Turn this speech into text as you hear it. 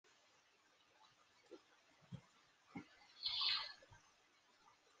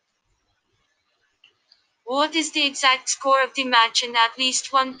What is the exact score of the match and at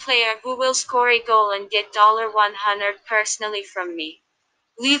least one player who will score a goal and get $100 personally from me?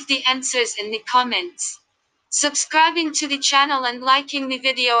 Leave the answers in the comments. Subscribing to the channel and liking the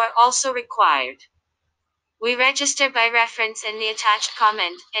video are also required. We register by reference in the attached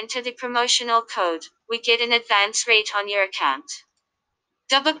comment, enter the promotional code, we get an advance rate on your account.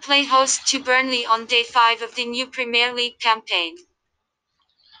 Double play host to Burnley on day 5 of the new Premier League campaign.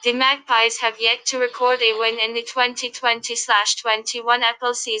 The Magpies have yet to record a win in the 2020/21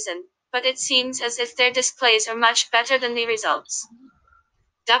 EPL season, but it seems as if their displays are much better than the results.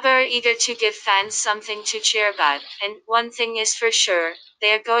 Dubber are eager to give fans something to cheer about, and one thing is for sure,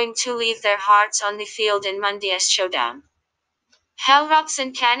 they are going to leave their hearts on the field in Monday's showdown.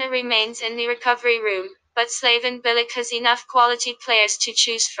 Helropson Kana remains in the recovery room, but Slaven Bilic has enough quality players to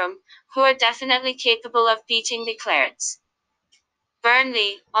choose from, who are definitely capable of beating the Clarets.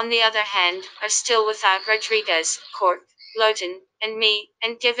 Burnley, on the other hand, are still without Rodriguez, Cork, Lowton, and me,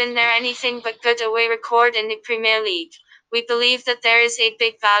 and given their anything but good away record in the Premier League, we believe that there is a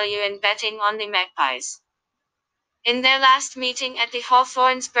big value in betting on the Magpies. In their last meeting at the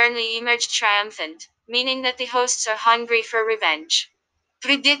Hawthorns, Burnley emerged triumphant, meaning that the hosts are hungry for revenge.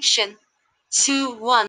 Prediction: 2-1.